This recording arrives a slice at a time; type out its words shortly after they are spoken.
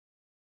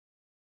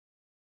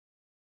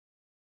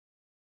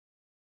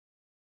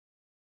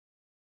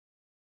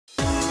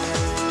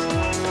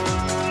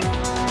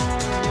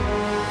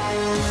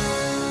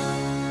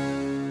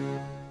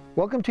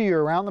Welcome to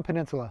your Around the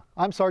Peninsula.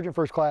 I'm Sergeant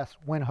First Class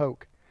Win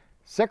Hoke.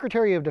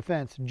 Secretary of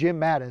Defense Jim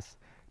Mattis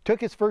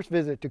took his first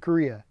visit to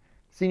Korea.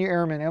 Senior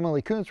Airman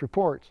Emily Kuntz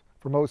reports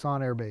from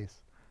Osan Air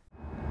Base.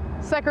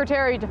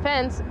 Secretary of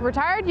Defense,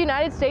 retired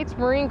United States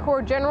Marine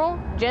Corps General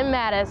Jim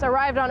Mattis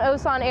arrived on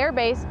Osan Air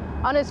Base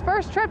on his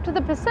first trip to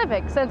the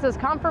Pacific since his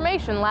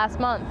confirmation last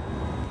month.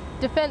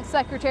 Defense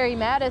Secretary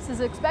Mattis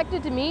is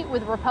expected to meet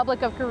with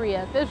Republic of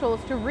Korea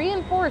officials to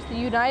reinforce the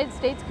United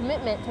States'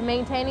 commitment to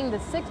maintaining the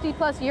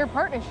 60-plus-year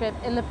partnership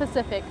in the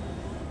Pacific.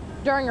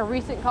 During a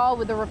recent call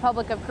with the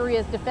Republic of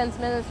Korea's Defense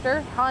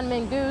Minister, Han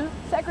Min-gu,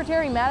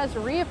 Secretary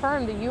Mattis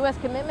reaffirmed the U.S.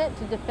 commitment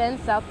to defend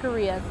South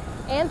Korea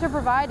and to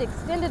provide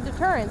extended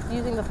deterrence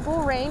using the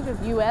full range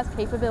of U.S.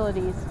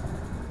 capabilities.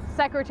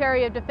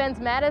 Secretary of Defense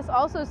Mattis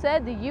also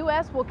said the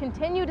U.S. will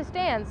continue to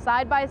stand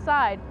side by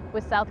side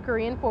with South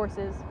Korean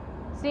forces.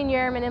 Senior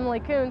Airman Emily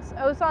Kuntz,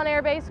 Osan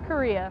Air Base,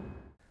 Korea.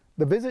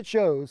 The visit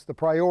shows the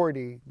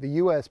priority the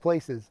U.S.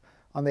 places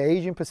on the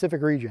Asian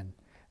Pacific region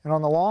and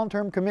on the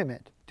long-term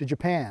commitment to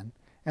Japan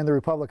and the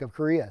Republic of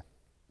Korea.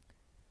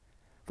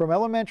 From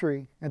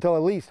elementary until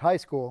at least high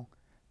school,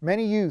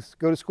 many youths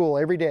go to school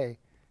every day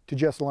to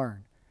just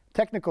learn.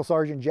 Technical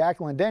Sergeant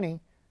Jacqueline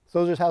Denny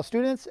shows us how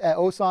students at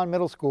Osan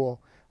Middle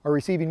School are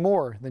receiving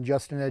more than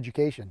just an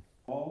education.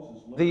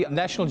 The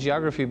National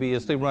Geography Bee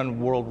is they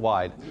run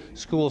worldwide.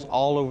 Schools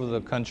all over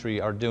the country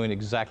are doing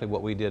exactly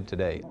what we did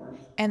today.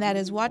 And that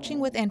is watching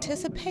with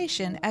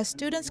anticipation as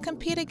students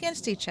compete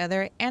against each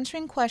other,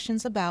 answering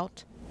questions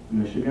about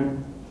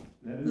Michigan,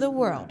 the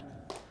world.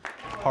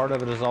 Part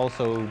of it is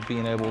also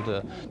being able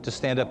to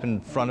stand up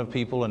in front of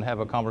people and have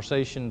a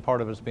conversation.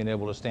 Part of it is being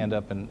able to stand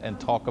up and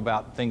talk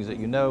about things that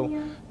you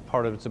know.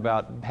 Part of it's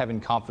about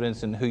having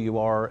confidence in who you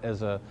are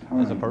as a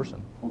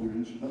person.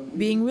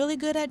 Being really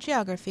good at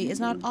geography is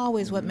not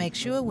always what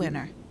makes you a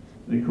winner.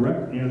 The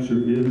correct answer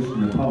is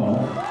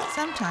Nepal.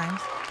 Sometimes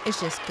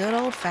it's just good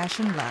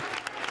old-fashioned luck.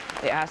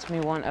 They asked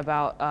me one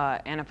about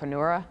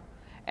Annapurna,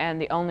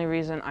 and the only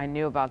reason I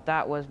knew about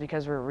that was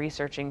because we're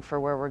researching for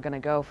where we're going to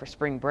go for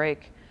spring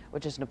break,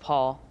 which is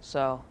Nepal,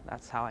 so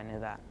that's how I knew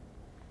that.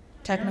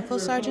 Technical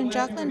Sergeant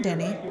Jacqueline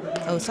Denny,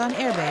 Osan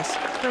Air Base,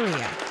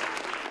 Korea.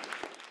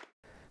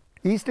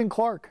 Easton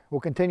Clark will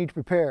continue to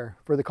prepare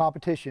for the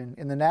competition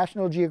in the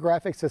National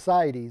Geographic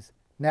Society's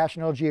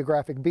National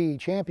Geographic Bee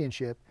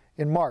Championship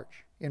in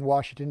March in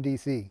Washington,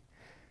 D.C.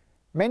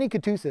 Many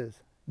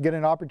Cattousas get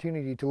an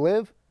opportunity to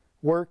live,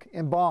 work,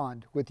 and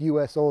bond with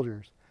U.S.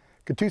 soldiers.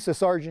 Cattusa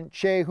Sergeant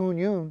Che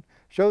Hoon-yoon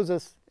shows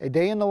us a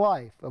day in the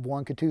life of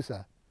one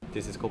Cattusa.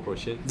 This is Corporal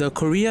Shin. The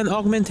Korean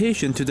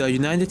augmentation to the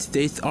United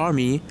States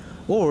Army,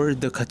 or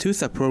the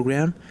Cattusa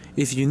program,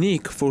 is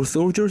unique for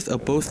soldiers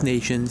of both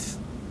nations.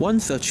 One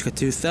such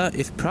Cattusa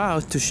is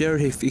proud to share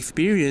his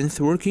experience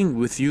working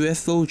with U.S.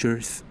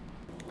 soldiers.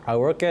 I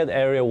work at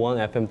Area 1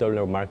 FM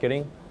Terminal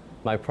Marketing.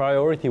 My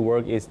priority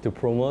work is to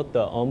promote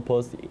the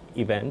on-post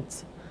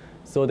events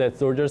so that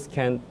soldiers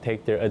can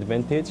take their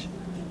advantage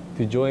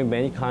to join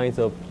many kinds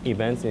of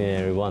events in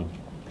Area 1.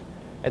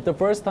 At the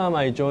first time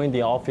I joined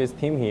the office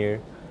team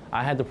here,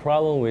 I had a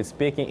problem with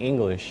speaking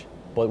English,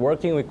 but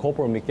working with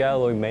Corporal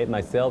McGalloway made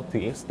myself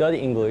to study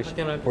English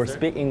or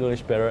speak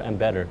English better and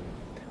better.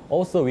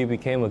 Also, we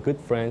became a good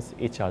friends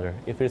each other.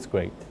 It feels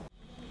great.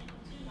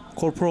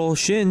 Corporal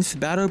Shin's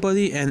battle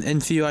buddy and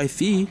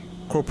NCOIC,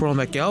 Corporal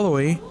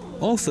McGalloway,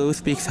 also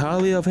speaks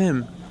highly of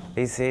him.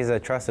 He's a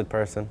trusted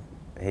person.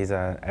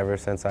 Ever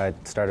since I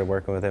started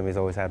working with him, he's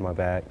always had my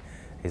back.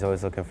 He's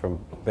always looking for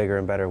bigger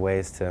and better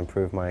ways to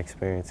improve my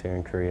experience here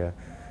in Korea.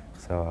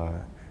 So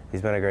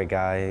he's been a great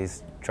guy.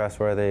 He's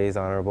trustworthy, he's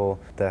honorable,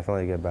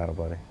 definitely a good battle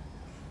buddy.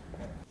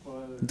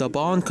 The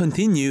bond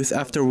continues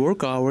after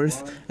work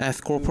hours,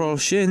 as Corporal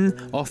Shin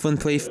often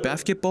plays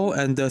basketball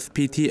and does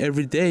PT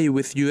every day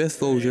with U.S.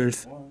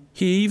 soldiers.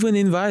 He even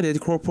invited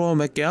Corporal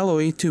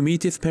McGalloway to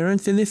meet his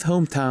parents in his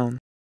hometown.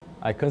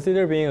 I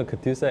consider being a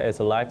Cattusa as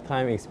a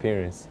lifetime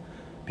experience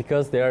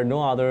because there are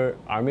no other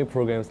Army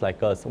programs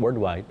like us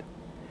worldwide.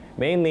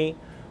 Mainly,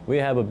 we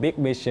have a big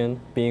mission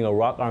being a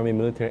ROK Army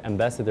military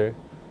ambassador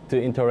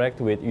to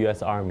interact with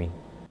U.S. Army.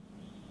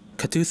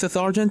 Cattusa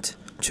Sergeant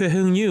Choi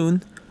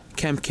Hyung-yoon,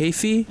 Camp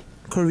Casey,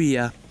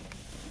 Korea.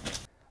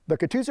 The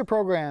Cattusa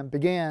program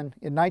began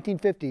in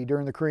 1950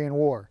 during the Korean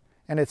War,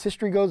 and its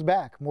history goes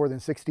back more than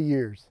 60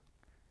 years.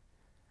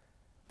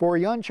 For a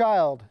young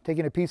child,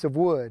 taking a piece of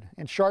wood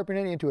and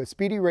sharpening it into a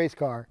speedy race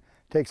car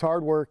takes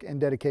hard work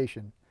and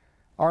dedication.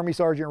 Army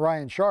Sergeant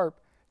Ryan Sharp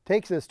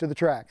takes us to the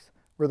tracks,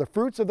 where the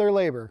fruits of their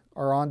labor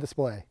are on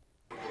display.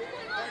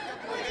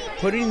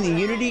 Putting the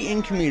unity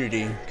in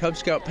community, Cub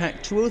Scout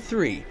Pack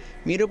 203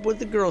 meet up with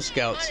the Girl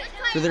Scouts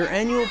for their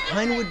annual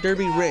Pinewood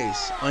Derby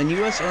race on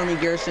U.S. Army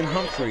Garrison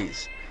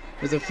Humphreys,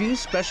 with a few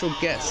special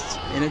guests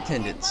in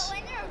attendance.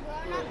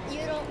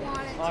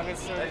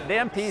 The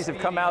MPs have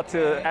come out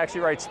to actually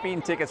write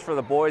speeding tickets for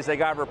the boys. They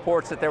got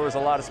reports that there was a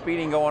lot of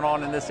speeding going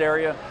on in this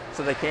area,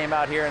 so they came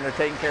out here and they're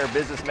taking care of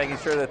business, making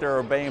sure that they're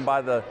obeying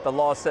by the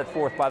laws set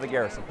forth by the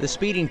garrison. The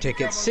speeding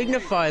tickets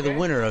signify the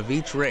winner of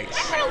each race.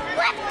 I'm gonna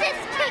whip this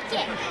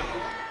ticket!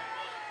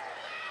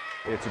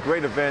 It's a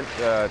great event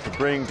to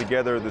bring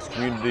together this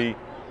community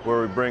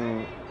where we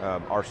bring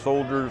our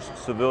soldiers,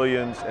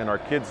 civilians, and our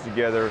kids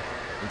together.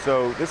 And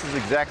so this is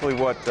exactly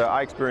what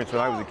I experienced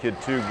when I was a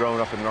kid too, growing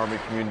up in an Army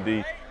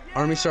community.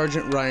 Army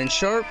Sergeant Ryan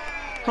Sharp,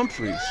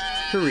 Humphreys,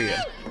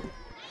 Korea.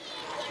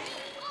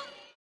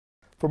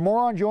 For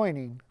more on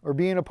joining or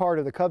being a part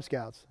of the Cub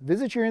Scouts,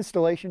 visit your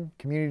installation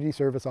community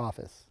service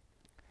office.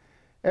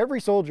 Every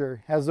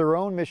soldier has their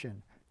own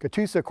mission.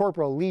 Catoosa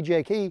Corporal Lee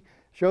J. Key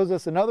shows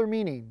us another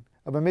meaning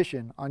of a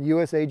mission on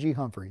USAG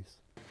Humphreys.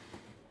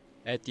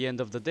 At the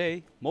end of the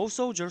day, most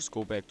soldiers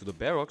go back to the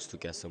barracks to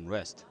get some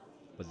rest.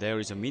 But there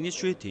is a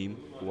ministry team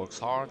who works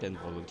hard and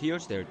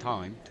volunteers their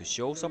time to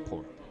show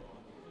support.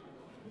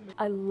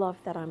 I love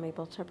that I'm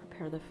able to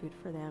prepare the food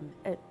for them.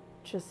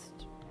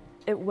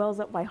 It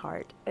wells up my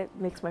heart. It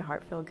makes my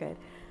heart feel good.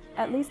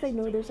 At least they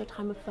know there's a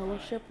time of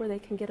fellowship where they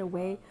can get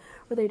away,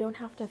 where they don't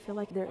have to feel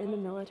like they're in the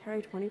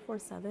military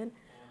 24/7,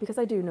 because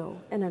I do know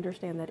and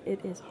understand that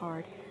it is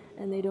hard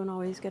and they don't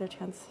always get a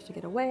chance to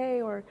get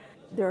away, or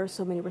there are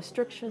so many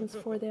restrictions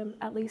for them.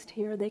 At least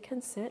here they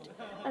can sit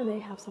and they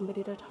have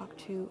somebody to talk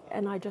to,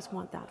 and I just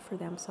want that for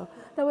them. So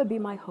that would be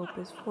my hope,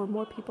 is for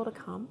more people to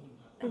come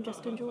and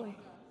just enjoy.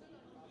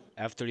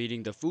 After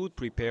eating the food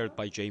prepared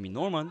by Jamie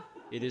Norman,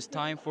 it is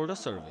time for the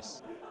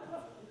service.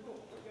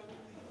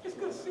 It's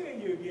good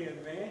seeing you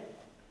again, man.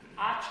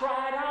 I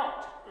tried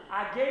out.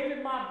 I gave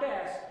it my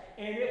best,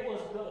 and it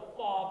was the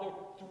Father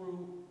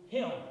through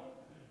him.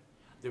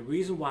 The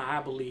reason why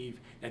I believe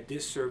that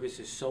this service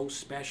is so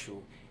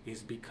special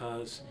is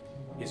because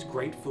it's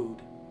great food,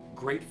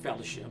 great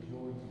fellowship,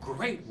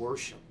 great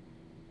worship,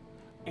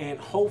 and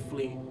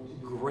hopefully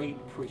great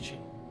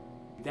preaching.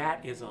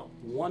 That is a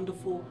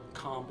wonderful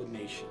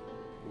combination.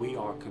 We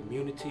are a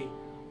community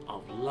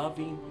of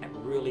loving and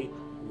really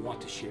want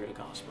to share the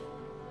gospel.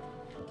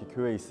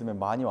 교회에 있으면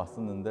많이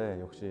왔었는데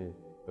역시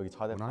여기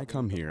자대. When I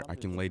come here, I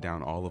can lay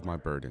down all of my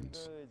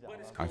burdens.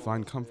 I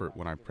find comfort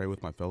when I pray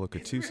with my fellow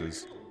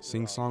Catoosas,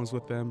 sing songs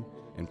with them,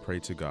 and pray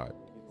to God.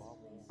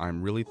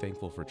 I'm really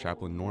thankful for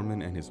Chaplain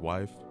Norman and his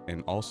wife,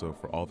 and also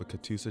for all the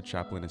Catoosa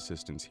chaplain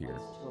assistants here.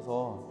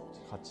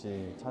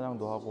 같이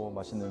찬양도 하고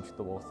맛있는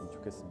음식도 먹었으면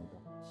좋겠습니다.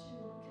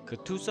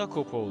 Catoosa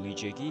Corporal Lee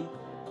Jae-gi,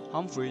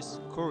 Humphreys,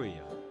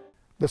 Korea.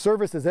 The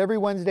service is every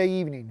Wednesday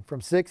evening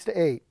from 6 to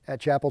 8 at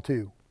Chapel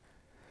 2.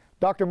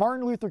 Dr.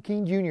 Martin Luther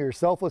King Jr.'s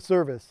selfless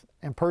service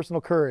and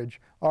personal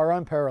courage are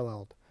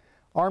unparalleled.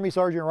 Army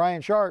Sergeant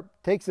Ryan Sharp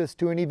takes us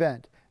to an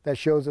event that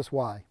shows us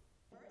why.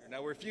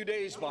 Now we're a few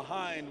days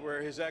behind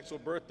where his actual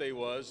birthday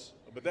was,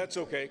 but that's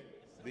okay.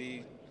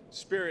 The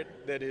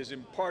spirit that is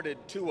imparted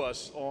to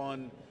us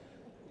on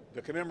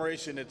the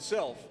commemoration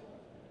itself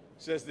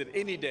says that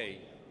any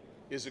day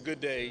is a good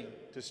day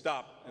to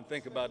stop and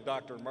think about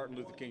Dr. Martin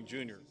Luther King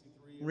Jr.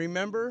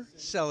 Remember,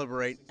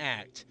 celebrate,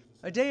 act.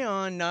 A day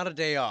on, not a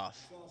day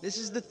off. This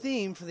is the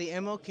theme for the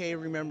MLK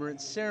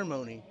Remembrance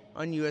Ceremony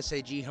on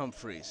USAG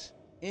Humphreys.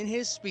 In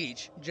his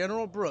speech,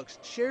 General Brooks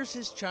shares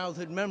his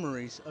childhood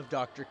memories of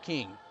Dr.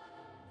 King.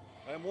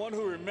 I am one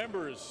who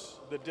remembers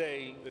the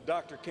day that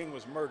Dr. King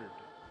was murdered.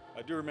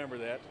 I do remember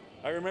that.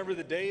 I remember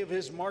the day of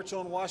his march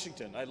on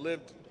Washington. I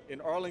lived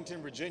in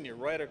Arlington, Virginia,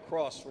 right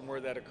across from where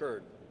that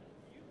occurred.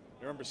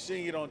 I remember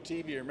seeing it on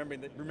TV,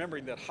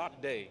 remembering that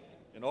hot day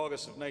in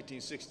August of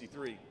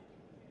 1963.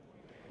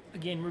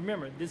 Again,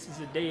 remember, this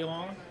is a day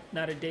on,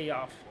 not a day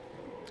off.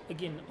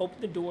 Again, open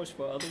the doors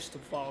for others to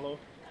follow.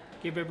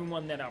 Give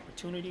everyone that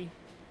opportunity.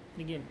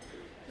 And again,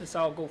 let's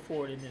all go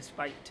forward in this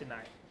fight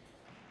tonight.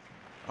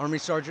 Army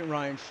Sergeant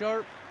Ryan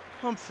Sharp,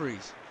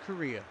 Humphreys,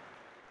 Korea.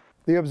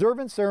 The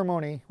observance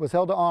ceremony was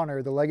held to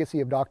honor the legacy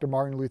of Dr.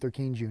 Martin Luther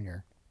King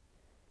Jr.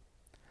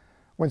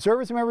 When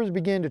service members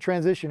begin to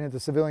transition into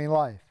civilian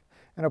life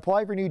and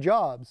apply for new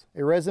jobs,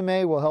 a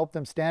resume will help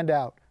them stand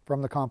out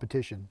from the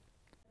competition.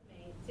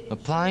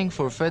 Applying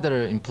for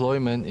federal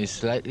employment is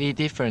slightly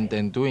different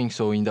than doing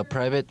so in the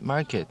private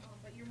market.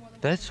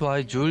 That's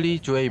why Julie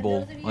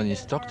Juable, an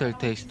instructor,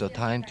 takes the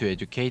time to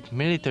educate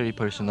military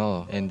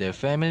personnel and their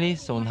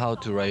families on how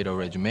to write a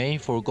resume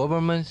for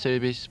government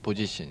service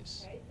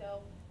positions.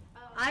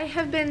 I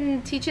have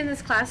been teaching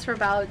this class for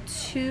about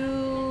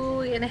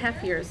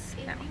 2.5 years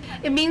now.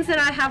 It means that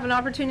I have an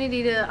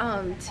opportunity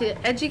to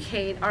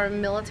educate our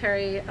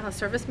military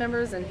service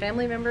members and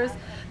family members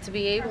to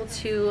be able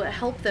to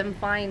help them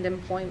find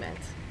employment.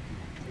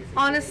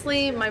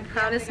 Honestly, my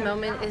proudest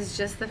moment is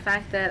just the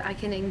fact that I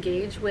can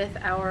engage with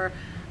our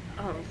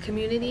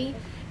community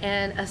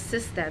and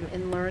assist them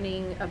in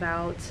learning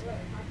about,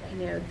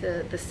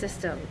 the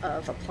system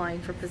of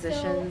applying for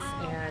positions,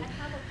 and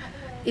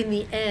in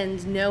the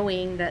end,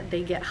 knowing that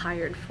they get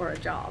hired for a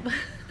job.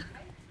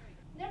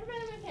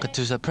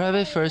 Catoosa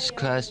Private First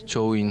Class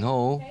Cho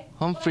In-ho,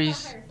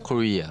 Humphreys,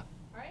 Korea.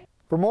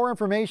 For more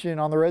information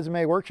on the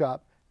resume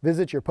workshop,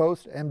 visit your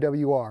post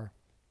MWR.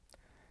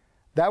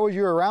 That was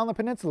your Around the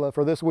Peninsula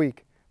for this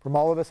week. From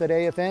all of us at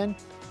AFN,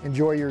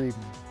 enjoy your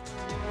evening.